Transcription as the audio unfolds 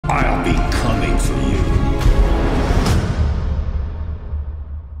I'll be coming for you.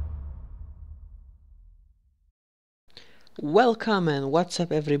 Welcome and what's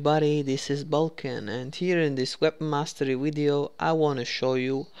up everybody, this is Balkan, and here in this weapon mastery video I want to show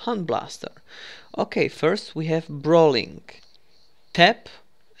you Hand Blaster. Okay, first we have brawling. Tap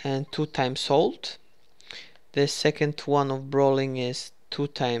and 2 times hold. The second one of brawling is 2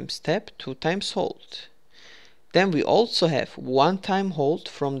 times tap, 2 times hold. Then we also have 1 time hold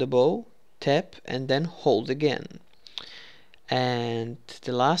from the bow, tap and then hold again. And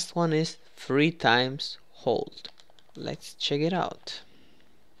the last one is 3 times hold. Let's check it out.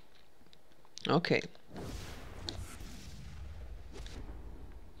 Okay.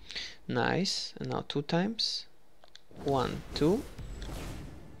 Nice. And now 2 times. 1, 2.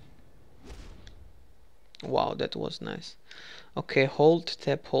 Wow, that was nice. Okay, hold,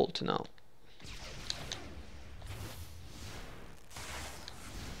 tap, hold now.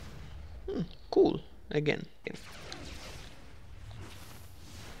 Cool. Again.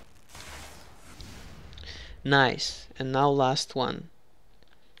 Nice. And now last one.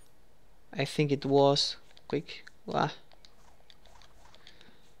 I think it was quick.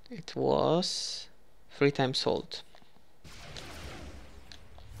 It was 3 times hold.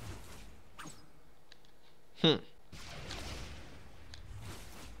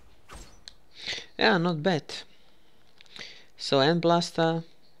 Yeah, not bad. So Hand Blaster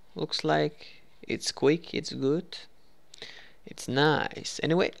looks like it's quick, it's good, it's nice.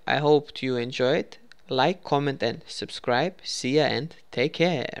 Anyway, I hope you enjoyed. Like, comment and subscribe. See ya and take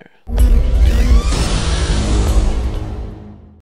care.